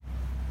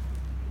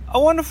A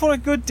wonderful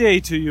and good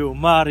day to you,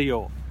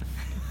 Mario.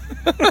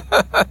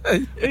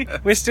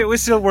 We're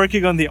still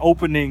working on the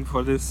opening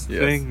for this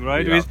thing,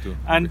 right?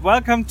 And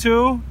welcome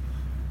to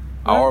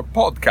our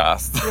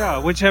podcast. Yeah,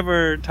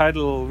 whichever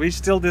title. We're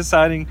still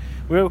deciding.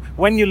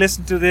 When you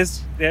listen to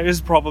this, there is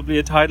probably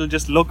a title.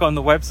 Just look on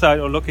the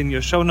website or look in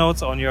your show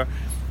notes on your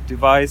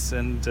device.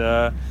 And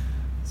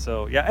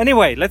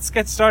anyway, let's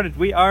get started.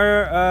 We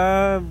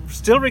are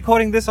still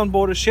recording this on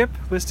board a ship.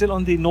 We're still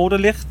on the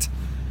Noorderlicht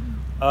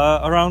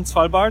around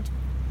Svalbard.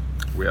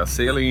 We are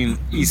sailing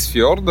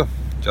Isfjord,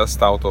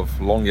 just out of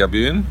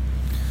Longyearbyen.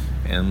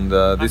 And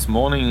this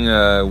morning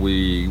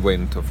we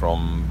went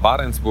from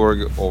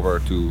Barentsburg over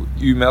to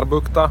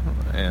Ymerbukta,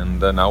 and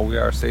now we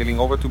are sailing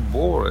over to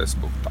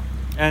Boresbukta.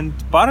 And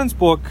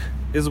Barentsburg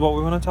is what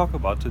we want to talk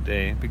about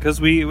today,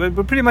 because we're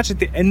pretty much at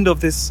the end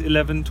of this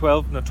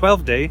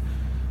 12-day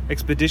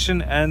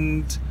expedition,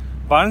 and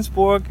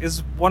Barentsburg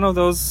is one of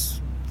those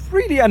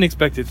really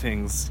unexpected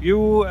things.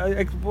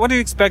 What do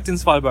you expect in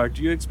Svalbard?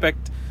 Do you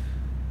expect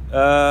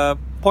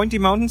pointy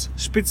mountains,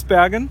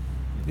 Spitzbergen?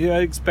 You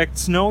expect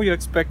snow, you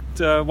expect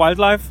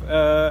wildlife,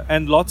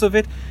 and lots of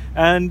it.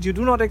 And you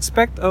do not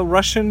expect a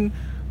Russian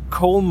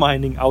coal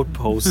mining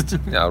outpost.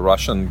 Yeah,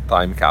 Russian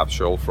time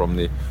capsule from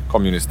the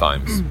communist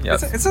times.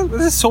 Yes. It's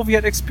a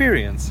Soviet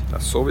experience.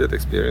 A Soviet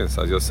experience,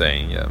 as you're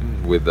saying,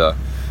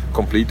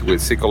 complete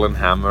with sickle and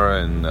hammer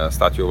and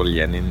statue of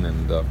Lenin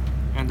and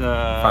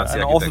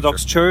an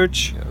Orthodox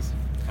church. Yes.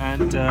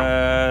 And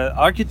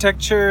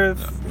architecture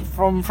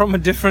from a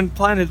different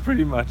planet,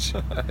 pretty much.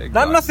 Exactly.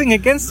 Nothing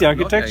against the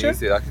architecture. Not against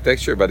the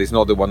architecture, but it's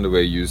not the one that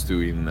we're used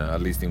to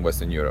at least in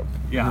Western Europe.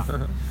 Yeah.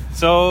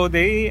 So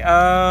they,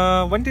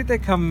 when did they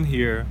come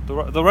here?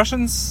 The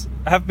Russians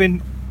have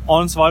been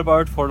on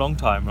Svalbard for a long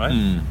time, right?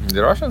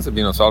 The Russians have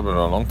been on Svalbard for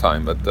a long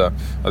time, but at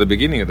the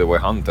beginning they were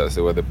hunters.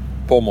 They were the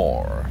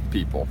Pomor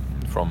people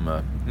from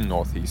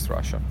northwest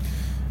Russia,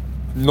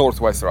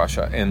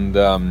 and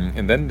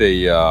then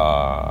they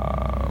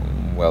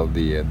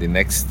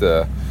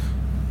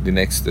the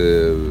next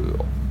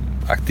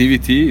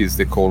activity is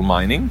the coal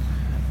mining,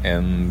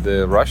 and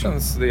the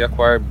Russians, they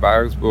acquired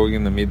Barentsburg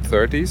in the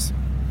mid-30s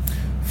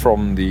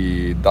from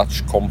the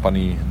Dutch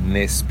company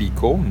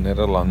Nespico,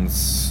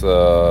 Netherlands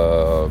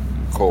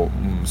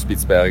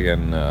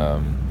Spitsbergen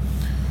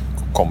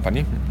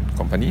company,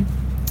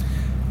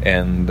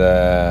 and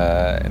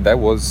that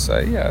was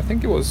I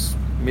think it was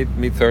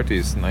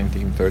mid-30s,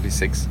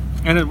 1936.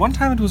 And at one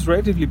time it was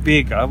relatively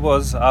big. I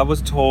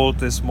was told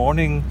this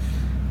morning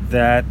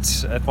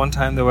that at one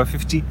time there were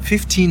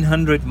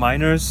 1,500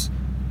 miners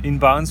in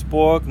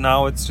Barentsburg.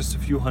 Now it's just a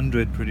few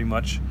hundred, pretty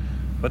much.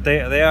 But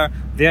they are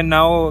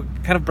now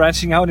kind of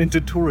branching out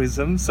into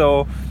tourism.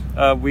 So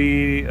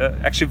we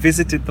actually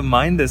visited the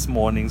mine this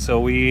morning.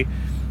 So a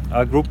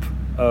group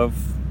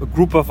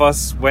of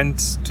us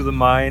went to the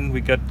mine.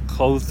 We got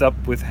clothed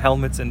up with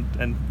helmets and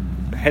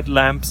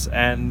headlamps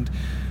and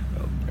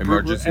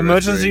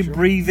emergency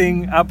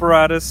breathing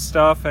apparatus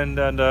stuff and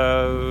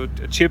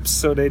chips,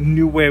 so they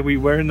knew where we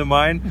were in the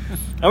mine.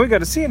 And we got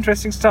to see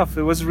interesting stuff.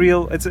 It was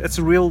real. It's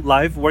a real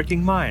live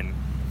working mine.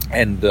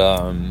 And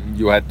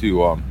you had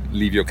to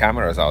leave your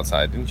cameras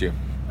outside, didn't you?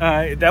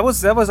 That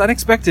was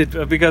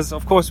unexpected, because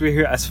of course we're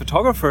here as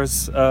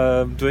photographers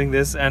doing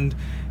this, and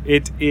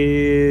it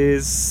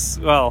is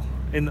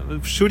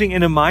shooting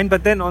in a mine.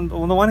 But then on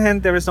the one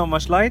hand there is not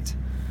much light,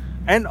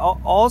 and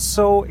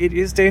also it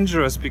is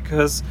dangerous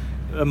because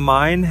a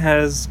mine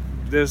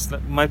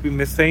might be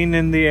methane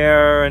in the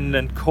air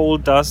and coal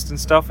dust and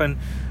stuff, and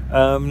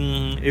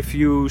if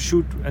you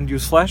shoot and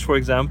use flash, for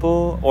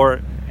example,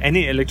 or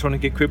any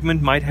electronic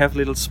equipment, might have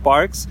little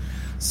sparks.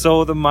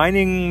 So the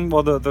mining,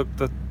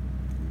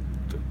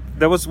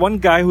 there was one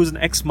guy who's an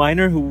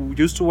ex-miner who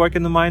used to work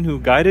in the mine who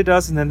guided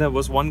us, and then there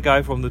was one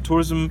guy from the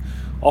tourism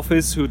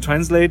office who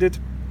translated,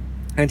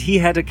 and he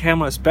had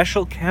a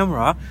special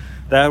camera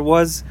that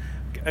was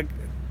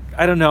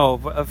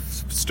a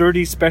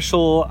sturdy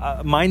special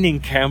mining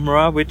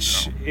camera,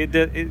 which it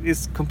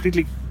is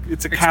completely.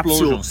 It's a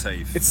capsule.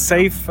 Safe. It's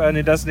safe and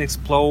it doesn't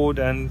explode.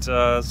 And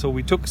so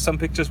we took some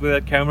pictures with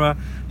that camera.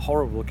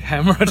 Horrible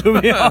camera,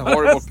 to be honest.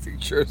 Horrible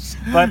pictures.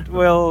 But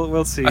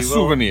we'll see.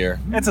 Souvenir.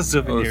 It's a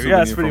souvenir.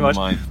 Yeah, it's pretty much.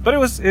 But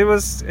it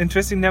was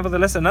interesting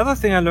nevertheless. Another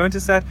thing I learned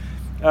is that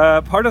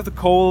part of the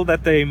coal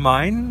that they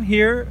mine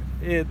here,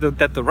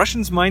 that the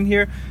Russians mine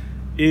here,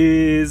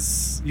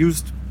 is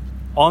used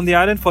on the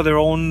island for their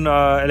own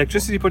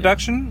electricity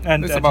production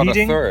and it's about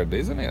heating. A third,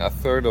 isn't it? A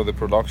third of the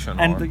production.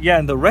 And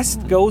the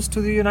rest goes to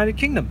the United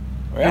Kingdom.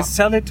 Yeah. They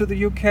sell it to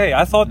the UK.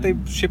 I thought they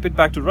ship it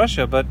back to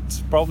Russia, but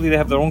probably they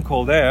have their own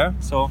coal there,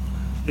 so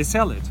they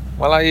sell it.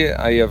 Well,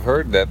 I have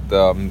heard that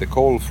the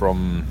coal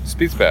from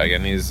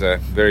Spitsbergen is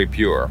very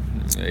pure.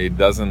 It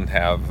doesn't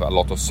have a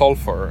lot of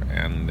sulfur,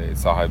 and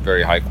it's a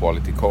very high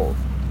quality coal.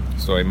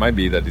 So it might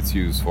be that it's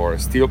used for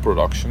steel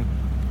production.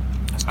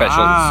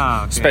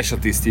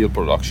 Specialty steel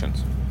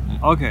productions.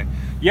 Okay.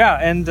 Yeah,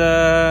 and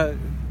I'm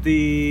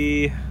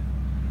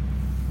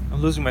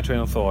losing my train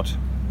of thought.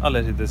 I'll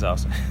let this out.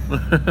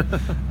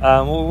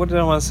 What did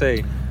I want to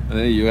say?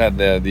 You had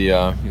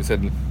you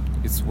said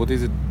it's what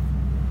is it?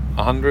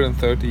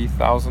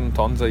 130,000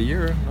 tons a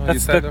year. No,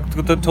 That's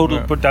the total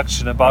Yeah.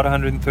 production, about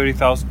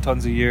 130,000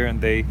 tons a year, and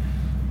they,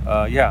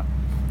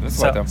 That's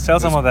sell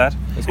some of that.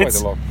 That's quite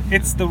It's- a lot.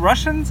 It's the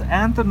Russians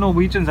and the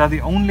Norwegians are the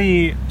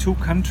only two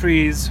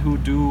countries who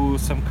do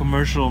some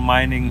commercial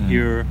mining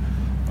here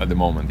At the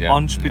moment, yeah.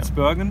 on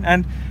Spitsbergen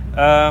and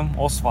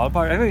or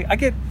Svalbard. I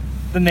get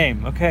the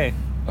name. Okay.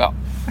 Well,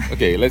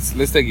 okay, let's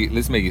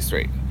make it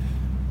straight.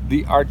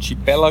 The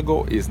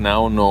archipelago is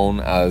now known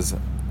as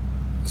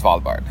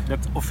Svalbard.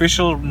 That's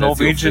official That's the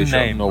Norwegian official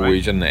name.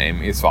 Norwegian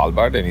name is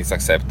Svalbard, and it's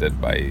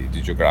accepted by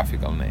the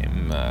geographical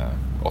name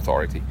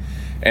authority.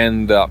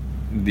 And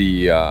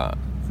the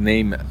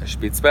name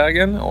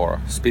Spitsbergen or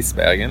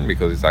Spitsbergen,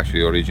 because it's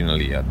actually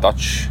originally a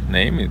Dutch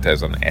name. It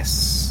has an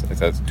S. It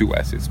has two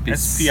S's.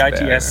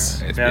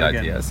 S-P-I-T-S,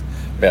 S-P-I-T-S.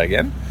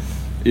 Bergen.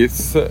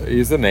 It's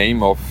is the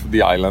name of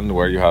the island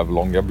where you have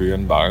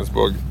Longyearbyen,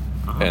 Barentsburg,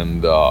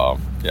 and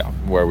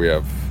where we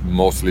have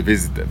mostly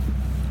visited.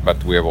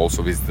 But we have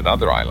also visited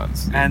other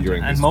islands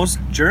during And this. most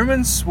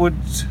Germans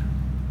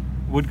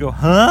would go,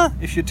 huh?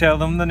 If you tell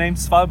them the name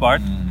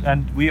Svalbard.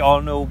 And we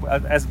all know,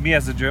 as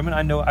a German,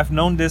 I've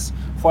known this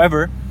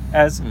forever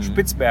as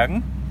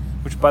Spitzbergen,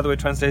 which by the way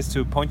translates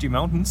to pointy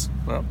mountains.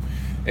 Well,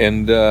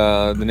 and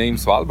the name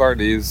Svalbard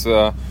is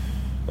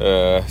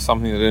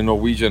something that the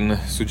Norwegian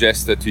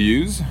suggested to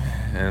use,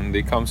 and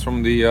it comes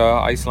from the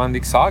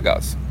Icelandic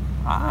sagas.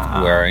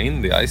 Where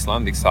in the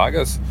Icelandic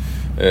sagas,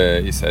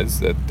 he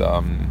says that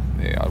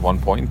at one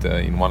point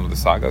in one of the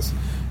sagas,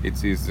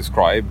 it is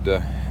described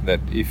that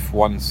if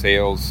one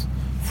sails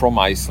from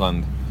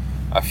Iceland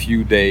a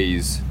few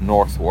days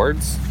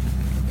northwards,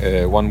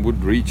 one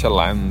would reach a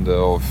land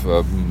of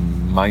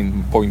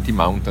pointy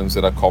mountains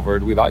that are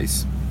covered with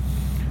ice.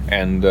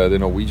 And the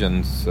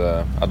Norwegians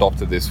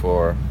adopted this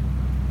for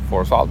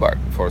Svalbard,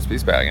 for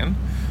Spitsbergen,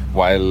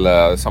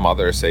 while some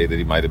others say that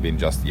it might have been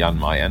just Jan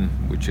Mayen,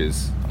 which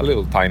is a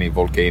little tiny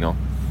volcano,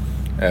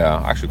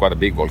 actually quite a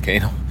big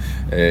volcano,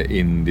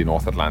 in the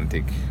North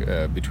Atlantic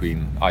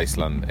between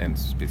Iceland and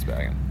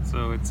Spitsbergen.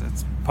 So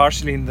it's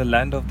partially in the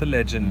land of the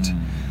legend.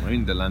 We're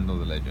in the land of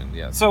the legend,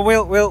 yes. So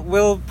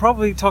we'll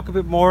probably talk a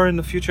bit more in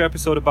the future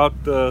episode about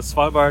the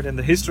Svalbard and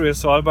the history of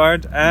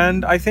Svalbard,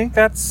 and I think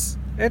that's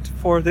it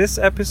for this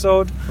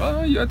episode.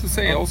 Well, you have to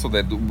say also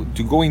that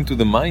to go into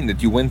the mine,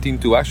 that you went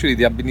into actually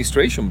the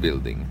administration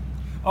building.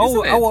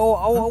 Oh,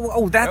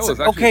 That that's was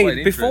actually okay.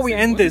 quite Before we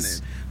interesting, end this,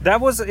 wasn't that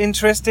was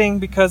interesting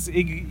because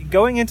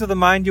going into the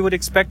mine, you would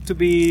expect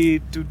to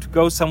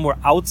go somewhere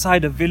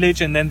outside a village,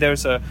 and then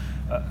there's a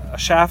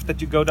shaft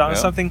that you go down or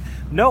something.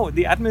 No,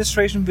 the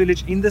administration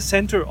village in the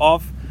center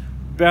of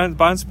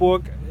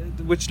Barentsburg,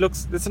 which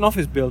it's an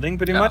office building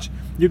pretty much.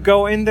 You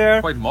go in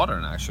there. Quite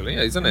modern, actually,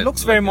 isn't it? It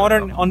looks very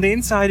modern. On the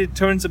inside, it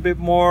turns a bit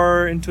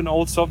more into an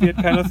old Soviet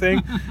kind of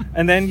thing.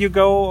 And then you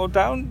go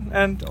down,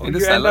 and in the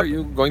cellar,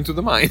 you're going to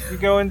the mine. You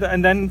go in,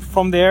 and then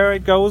from there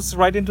it goes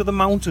right into the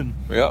mountain.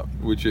 Yeah,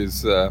 which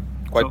is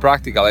quite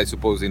practical, I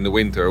suppose, in the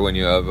winter when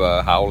you have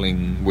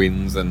howling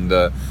winds and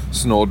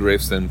snow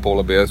drifts and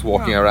polar bears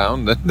walking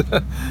around, and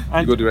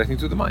you go directly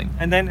to the mine.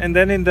 And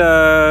then in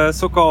the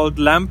so-called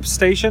lamp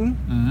station,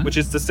 which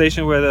is the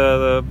station where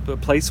the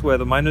place where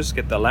the miners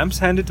get the lamps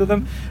handed to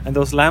them, and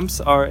those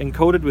lamps are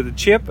encoded with a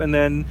chip, and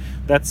then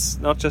that's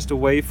not just a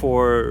way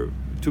to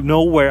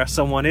know where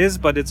someone is,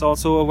 but it's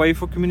also a way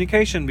for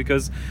communication,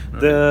 because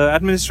the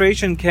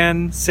administration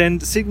can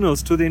send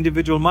signals to the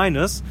individual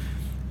miners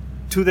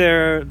to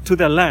their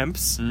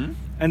lamps,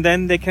 and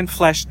then they can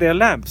flash their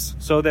lamps.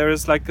 So there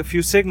is like a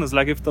few signals,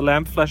 like if the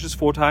lamp flashes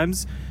 4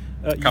 times,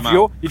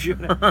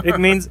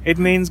 it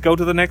means go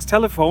to the next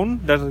telephone.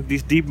 That are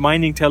these deep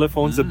mining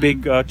telephones, the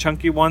big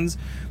chunky ones,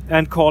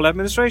 and call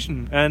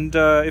administration. And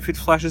if it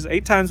flashes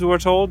 8 times, we were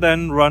told,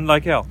 then run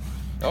like hell.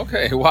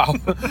 Okay, wow.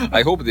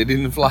 I hope they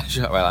didn't flash.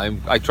 Well,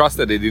 I trust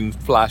that they didn't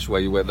flash while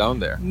you were down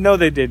there. No,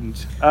 they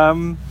didn't.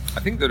 I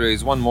think there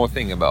is one more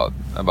thing about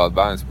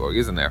Barentsburg,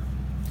 isn't there?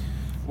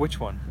 Which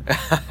one?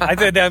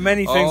 There are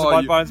many things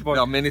about Barentsburg.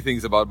 There are many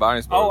things about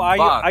Barentsburg. Oh,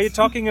 are you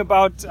talking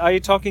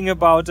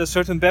about a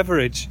certain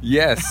beverage?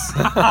 Yes.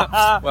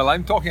 Well,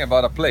 I'm talking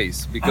about a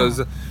place,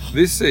 because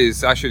this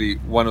is actually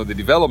one of the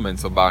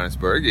developments of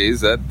Barentsburg,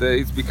 is that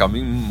it's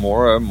becoming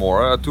more and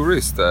more a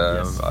tourist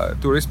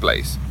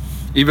place,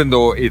 even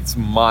though it's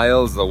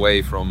miles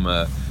away from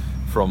a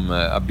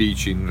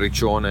beach in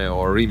Riccione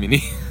or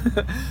Rimini.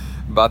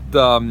 But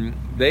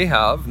they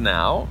have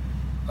now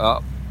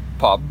a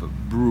pub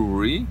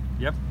brewery.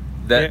 Yep.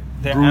 That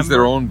brews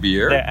their own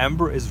beer. Their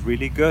amber is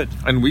really good.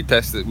 And we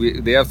tested.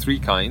 They have 3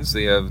 kinds.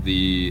 They have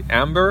the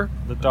amber,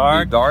 the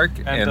dark,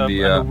 and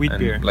the wheat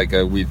beer. Like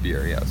a wheat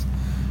beer, yes.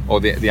 Or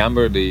the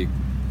amber, the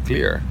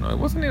clear. No, it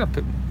wasn't in a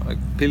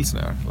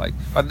pilsner.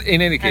 But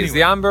in any case,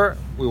 the amber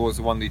was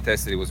the one we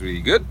tested. It was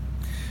really good.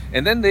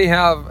 And then they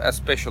have a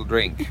special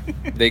drink.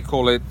 They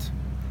call it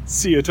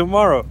See You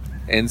Tomorrow.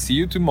 And See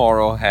You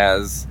Tomorrow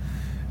has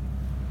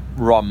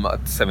rum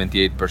at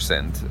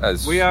 78%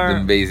 as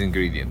the base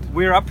ingredient.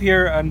 We're up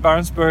here, and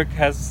Barentsburg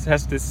has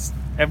this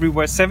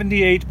everywhere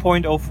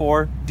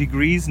 78.04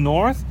 degrees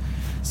north,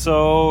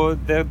 So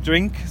the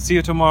drink, See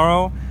You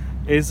Tomorrow,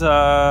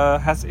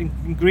 has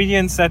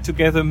ingredients that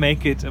together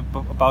make it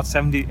about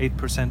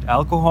 78%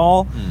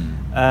 alcohol,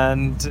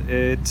 and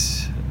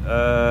it's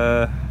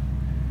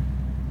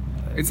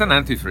an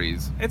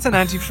antifreeze. It's an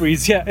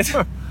antifreeze, yeah.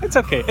 It's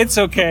okay. It's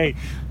okay.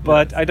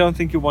 But I don't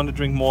think you want to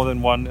drink more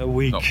than one a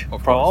week. No,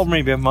 of or course.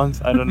 maybe a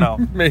month, I don't know.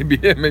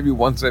 maybe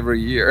once every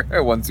year,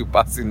 once you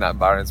pass in that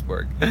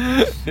Barentsburg.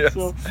 Yes.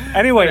 So,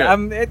 anyway,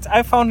 Yeah.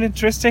 I found it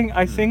interesting.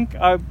 I think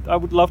I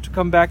would love to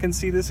come back and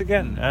see this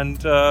again. And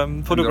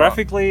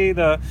photographically,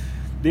 the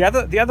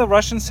other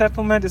Russian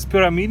settlement is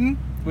Pyramiden,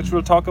 which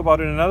we'll talk about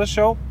in another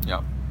show.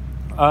 Yeah.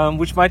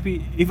 Which might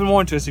be even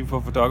more interesting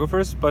for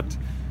photographers. But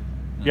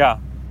yeah,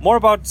 more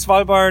about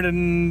Svalbard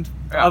and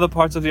other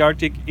parts of the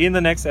Arctic in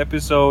the next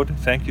episode.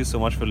 Thank you so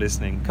much for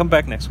listening. Come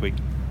back next week.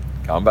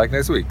 Come back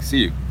next week. See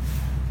you.